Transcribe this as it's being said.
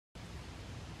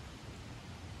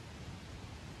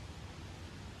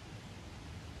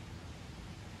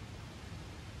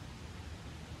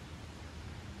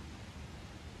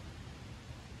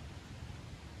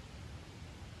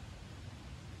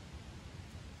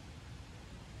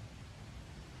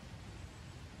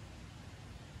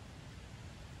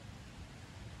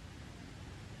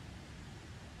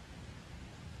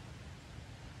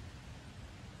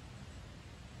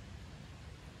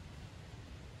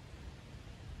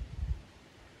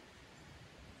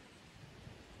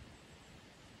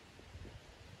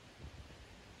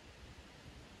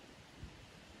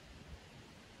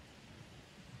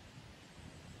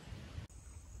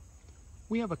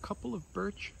We have a couple of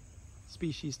birch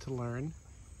species to learn.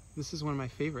 This is one of my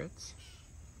favorites.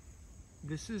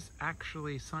 This is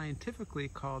actually scientifically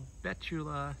called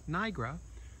Betula nigra.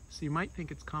 So you might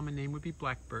think its common name would be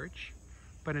black birch,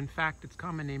 but in fact its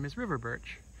common name is river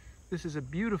birch. This is a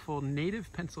beautiful native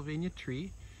Pennsylvania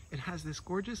tree. It has this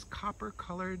gorgeous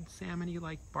copper-colored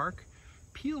salmony-like bark,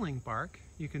 peeling bark.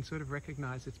 You can sort of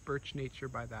recognize its birch nature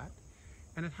by that.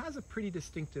 And it has a pretty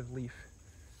distinctive leaf.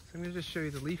 So I'm going to just show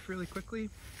you the leaf really quickly.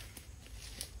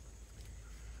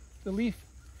 The leaf,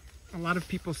 a lot of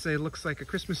people say looks like a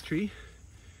Christmas tree.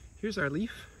 Here's our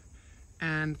leaf.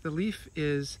 And the leaf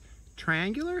is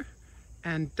triangular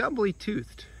and doubly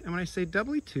toothed. And when I say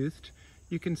doubly toothed,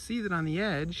 you can see that on the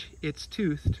edge it's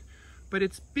toothed, but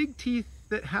it's big teeth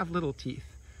that have little teeth.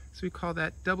 So we call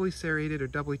that doubly serrated or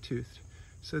doubly toothed.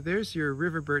 So there's your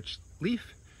river birch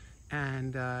leaf,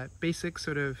 and basic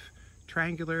sort of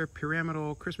triangular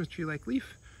pyramidal Christmas tree-like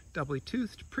leaf, doubly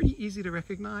toothed, pretty easy to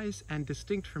recognize and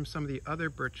distinct from some of the other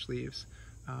birch leaves.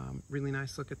 Really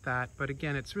nice look at that. But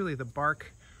again, it's really the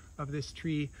bark of this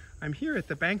tree. I'm here at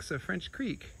the banks of French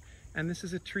Creek, and this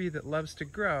is a tree that loves to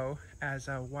grow as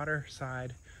a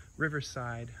waterside,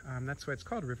 riverside. That's why it's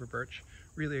called river birch.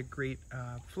 Really a great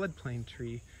floodplain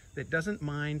tree that doesn't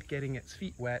mind getting its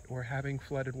feet wet or having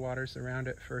flooded waters around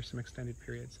it for some extended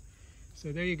periods.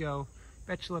 So there you go,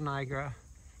 Betula nigra,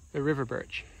 the river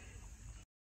birch.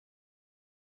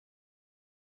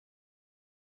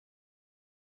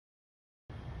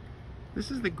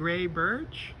 This is the gray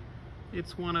birch.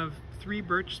 It's one of 3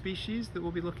 birch species that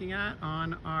we'll be looking at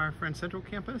on our Friend Central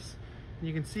campus. And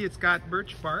you can see it's got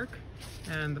birch bark,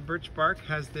 and the birch bark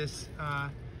has this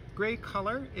gray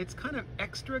color. It's kind of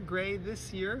extra gray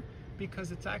this year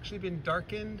because it's actually been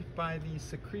darkened by the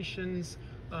secretions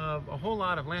of a whole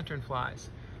lot of lanternflies.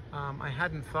 I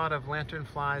hadn't thought of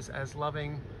lanternflies as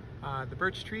loving the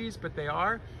birch trees, but they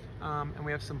are. And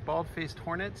we have some bald-faced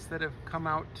hornets that have come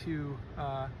out to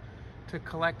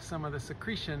collect some of the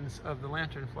secretions of the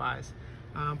lanternflies.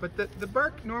 But the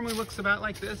bark normally looks about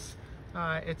like this.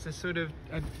 It's a sort of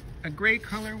a gray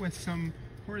color with some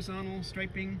horizontal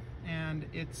striping, and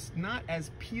it's not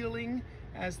as peeling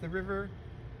as the river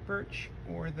birch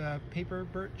or the paper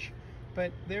birch,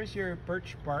 but there's your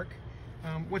birch bark.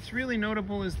 What's really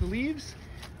notable is the leaves.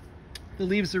 The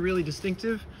leaves are really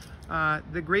distinctive.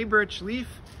 The gray birch leaf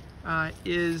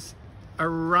is a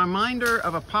reminder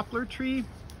of a poplar tree.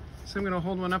 So I'm going to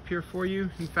hold one up here for you.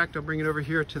 In fact, I'll bring it over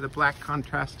here to the black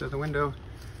contrast of the window.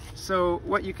 So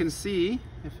what you can see,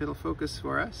 if it'll focus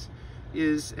for us,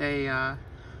 is a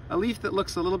leaf that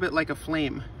looks a little bit like a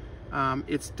flame.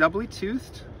 It's doubly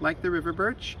toothed, like the river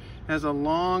birch, has a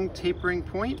long tapering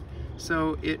point,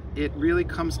 so it really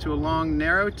comes to a long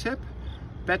narrow tip.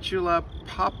 Betula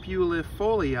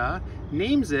populifolia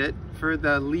names it for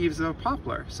the leaves of a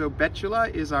poplar. So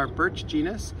Betula is our birch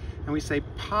genus, and we say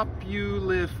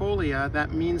populifolia,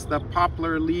 that means the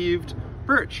poplar-leaved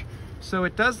birch. So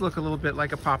it does look a little bit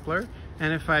like a poplar,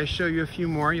 and if I show you a few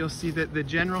more, you'll see that the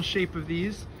general shape of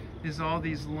these is all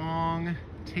these long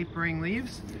tapering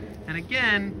leaves. And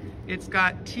again, it's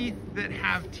got teeth that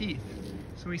have teeth.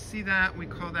 So we see that, we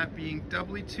call that being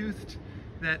doubly toothed,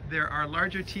 that there are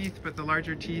larger teeth, but the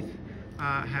larger teeth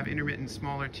have intermittent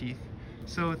smaller teeth.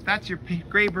 So that's your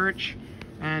gray birch,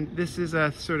 and this is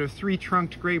a sort of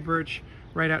 3-trunked gray birch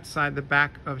right outside the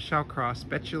back of Shallcross,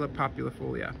 Betula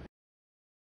populifolia.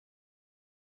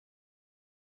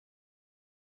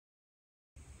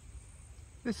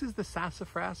 This is the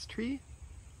sassafras tree,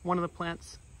 one of the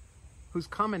plants whose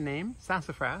common name,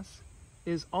 sassafras,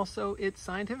 is also its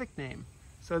scientific name.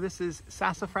 So this is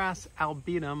Sassafras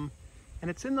albitum, and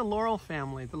it's in the laurel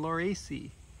family, the Lauraceae.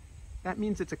 That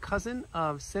means it's a cousin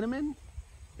of cinnamon.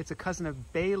 It's a cousin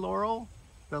of bay laurel,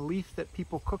 the leaf that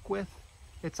people cook with.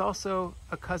 It's also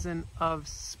a cousin of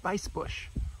spice bush,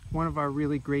 one of our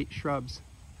really great shrubs.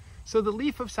 So the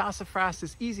leaf of sassafras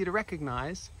is easy to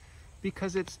recognize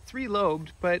because it's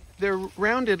 3-lobed, but they're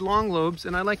rounded long lobes,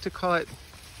 and I like to call it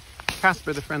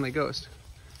Casper the Friendly Ghost.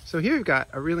 So here you've got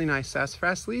a really nice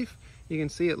sassafras leaf. You can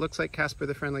see it looks like Casper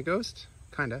the Friendly Ghost,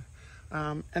 kinda.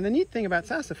 And the neat thing about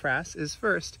sassafras is,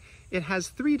 first, it has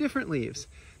 3 different leaves.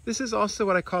 This is also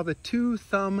what I call the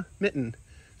 2-thumb mitten.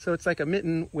 So it's like a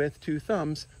mitten with 2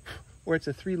 thumbs, or it's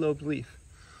a 3-lobed leaf.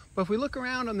 But if we look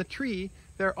around on the tree,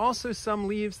 there are also some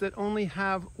leaves that only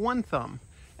have 1 thumb.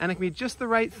 And it can be just the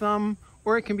right thumb,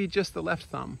 or it can be just the left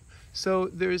thumb. So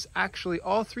there's actually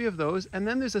all 3 of those. And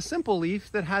then there's a simple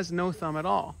leaf that has no thumb at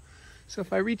all. So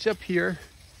if I reach up here,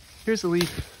 here's a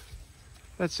leaf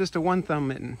that's just a 1-thumb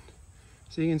mitten.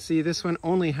 So you can see this one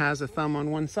only has a thumb on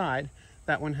one side.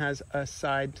 That one has a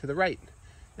side to the right.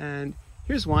 And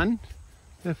here's one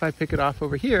If I pick it off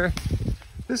over here,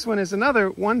 this one is another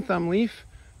 1 thumb leaf,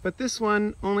 but this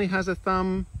one only has a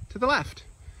thumb to the left.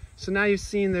 So now you've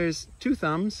seen there's 2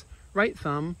 thumbs, right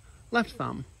thumb, left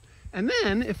thumb. And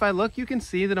then if I look, you can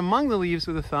see that among the leaves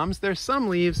with the thumbs, there's some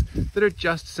leaves that are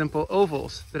just simple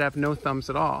ovals that have no thumbs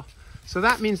at all. So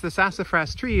that means the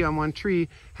sassafras tree on one tree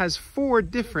has 4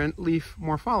 different leaf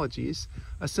morphologies: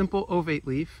 a simple ovate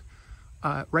leaf,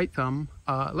 right thumb,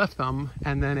 left thumb,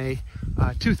 and then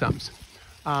 2 thumbs.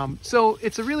 So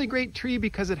it's a really great tree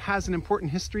because it has an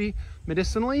important history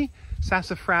medicinally.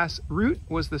 Sassafras root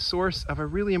was the source of a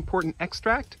really important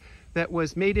extract that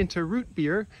was made into root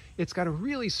beer. It's got a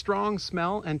really strong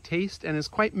smell and taste and is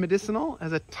quite medicinal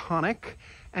as a tonic,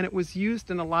 and it was used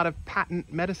in a lot of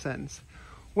patent medicines.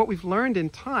 What we've learned in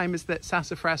time is that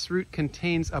sassafras root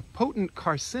contains a potent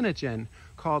carcinogen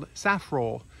called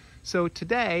safrole. So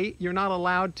today, you're not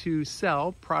allowed to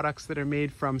sell products that are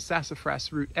made from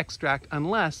sassafras root extract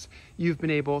unless you've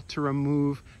been able to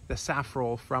remove the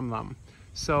safrole from them.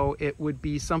 So it would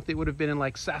be something, it would have been in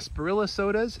like sarsaparilla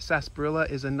sodas. Sarsaparilla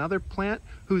is another plant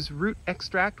whose root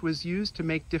extract was used to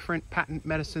make different patent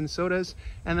medicine sodas.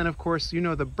 And then of course, you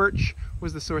know, the birch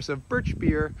was the source of birch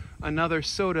beer, another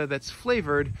soda that's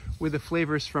flavored with the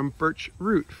flavors from birch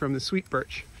root, from the sweet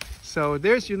birch. So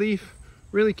there's your leaf,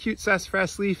 really cute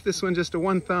sassafras leaf. This one just a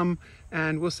 1 thumb,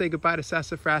 and we'll say goodbye to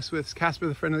sassafras with Casper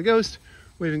the Friend of the Ghost,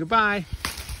 waving goodbye.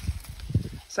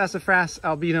 Sassafras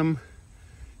albetum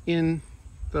in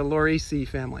the Lauraceae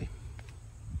family.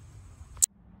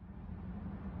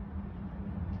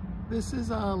 This is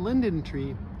a linden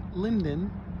tree. Linden,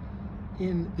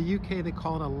 in the UK they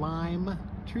call it a lime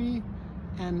tree,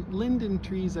 and linden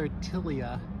trees are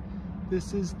Tilia.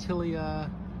 This is Tilia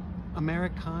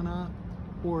americana,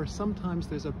 or sometimes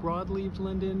there's a broad-leaved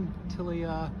linden,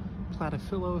 Tilia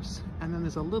platyphilus, and then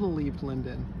there's a little-leaved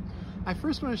linden. I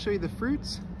first want to show you the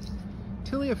fruits.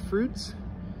 Tilia fruits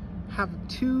have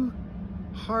 2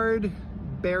 hard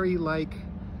berry-like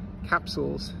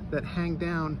capsules that hang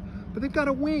down, but they've got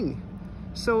a wing.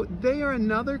 So they are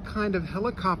another kind of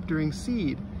helicoptering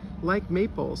seed, like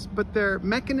maples, but their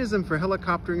mechanism for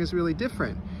helicoptering is really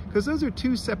different, because those are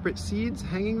 2 separate seeds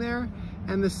hanging there,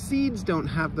 and the seeds don't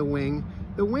have the wing.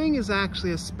 The wing is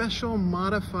actually a special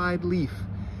modified leaf.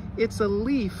 It's a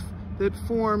leaf that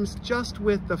forms just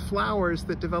with the flowers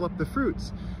that develop the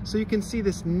fruits. So you can see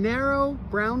this narrow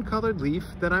brown colored leaf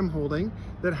that I'm holding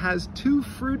that has 2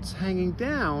 fruits hanging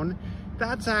down.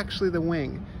 That's actually the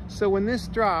wing. So when this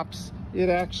drops, it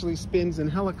actually spins in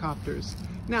helicopters.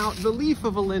 Now, the leaf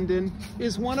of a linden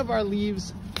is one of our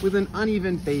leaves with an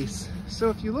uneven base. So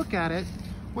if you look at it,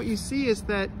 what you see is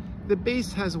that the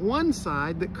base has one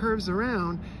side that curves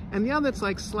around and the other that's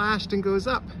like slashed and goes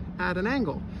up at an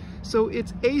angle. So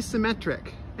it's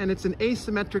asymmetric, and it's an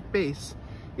asymmetric base.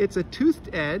 It's a toothed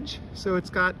edge, so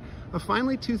it's got a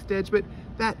finely toothed edge, but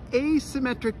that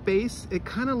asymmetric base, it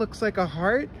kind of looks like a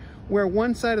heart where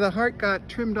one side of the heart got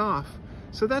trimmed off.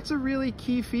 So that's a really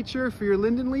key feature for your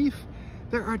linden leaf.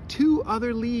 There are 2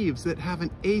 other leaves that have an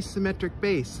asymmetric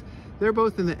base. They're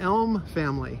both in the elm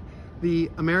family, the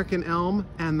American elm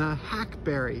and the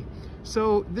hackberry.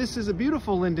 So this is a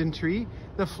beautiful linden tree.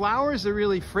 The flowers are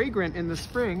really fragrant in the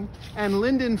spring, and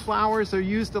linden flowers are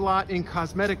used a lot in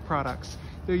cosmetic products.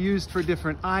 They're used for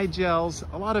different eye gels,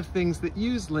 a lot of things that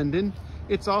use linden.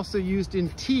 It's also used in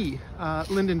tea,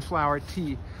 linden flower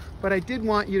tea. But I did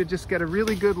want you to just get a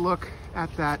really good look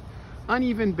at that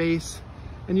uneven base,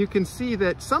 and you can see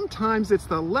that sometimes it's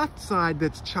the left side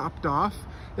that's chopped off.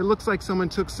 It looks like someone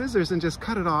took scissors and just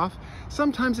cut it off.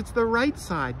 Sometimes it's the right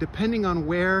side, depending on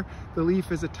where the leaf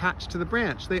is attached to the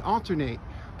branch. They alternate.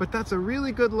 But that's a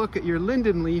really good look at your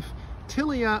linden leaf,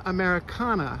 Tilia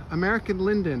americana, American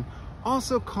linden,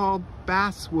 also called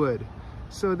basswood.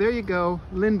 So there you go,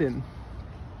 linden.